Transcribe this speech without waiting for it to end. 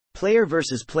Player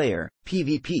versus player,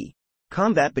 PvP.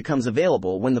 Combat becomes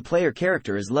available when the player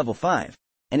character is level 5,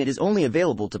 and it is only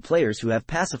available to players who have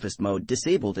pacifist mode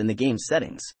disabled in the game's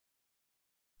settings.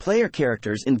 Player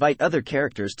characters invite other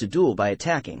characters to duel by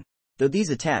attacking, though these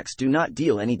attacks do not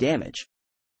deal any damage.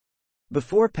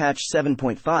 Before patch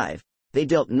 7.5, they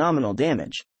dealt nominal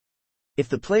damage. If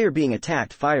the player being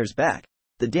attacked fires back,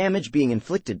 the damage being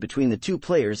inflicted between the two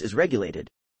players is regulated,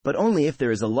 but only if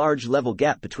there is a large level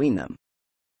gap between them.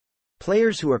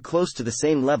 Players who are close to the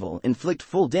same level inflict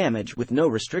full damage with no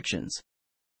restrictions.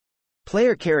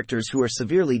 Player characters who are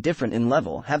severely different in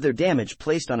level have their damage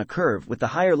placed on a curve, with the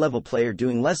higher level player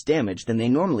doing less damage than they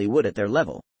normally would at their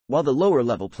level, while the lower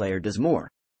level player does more.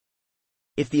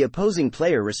 If the opposing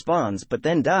player responds but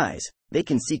then dies, they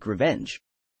can seek revenge.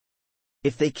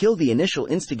 If they kill the initial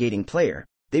instigating player,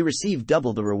 they receive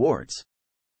double the rewards.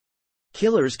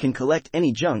 Killers can collect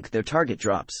any junk their target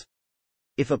drops.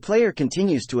 If a player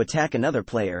continues to attack another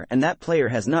player and that player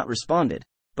has not responded,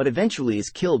 but eventually is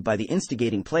killed by the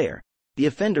instigating player, the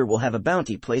offender will have a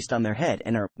bounty placed on their head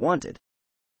and are wanted.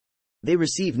 They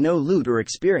receive no loot or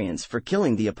experience for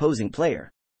killing the opposing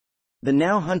player. The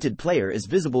now hunted player is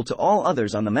visible to all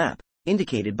others on the map,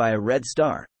 indicated by a red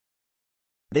star.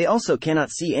 They also cannot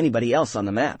see anybody else on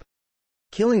the map.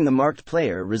 Killing the marked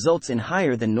player results in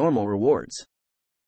higher than normal rewards.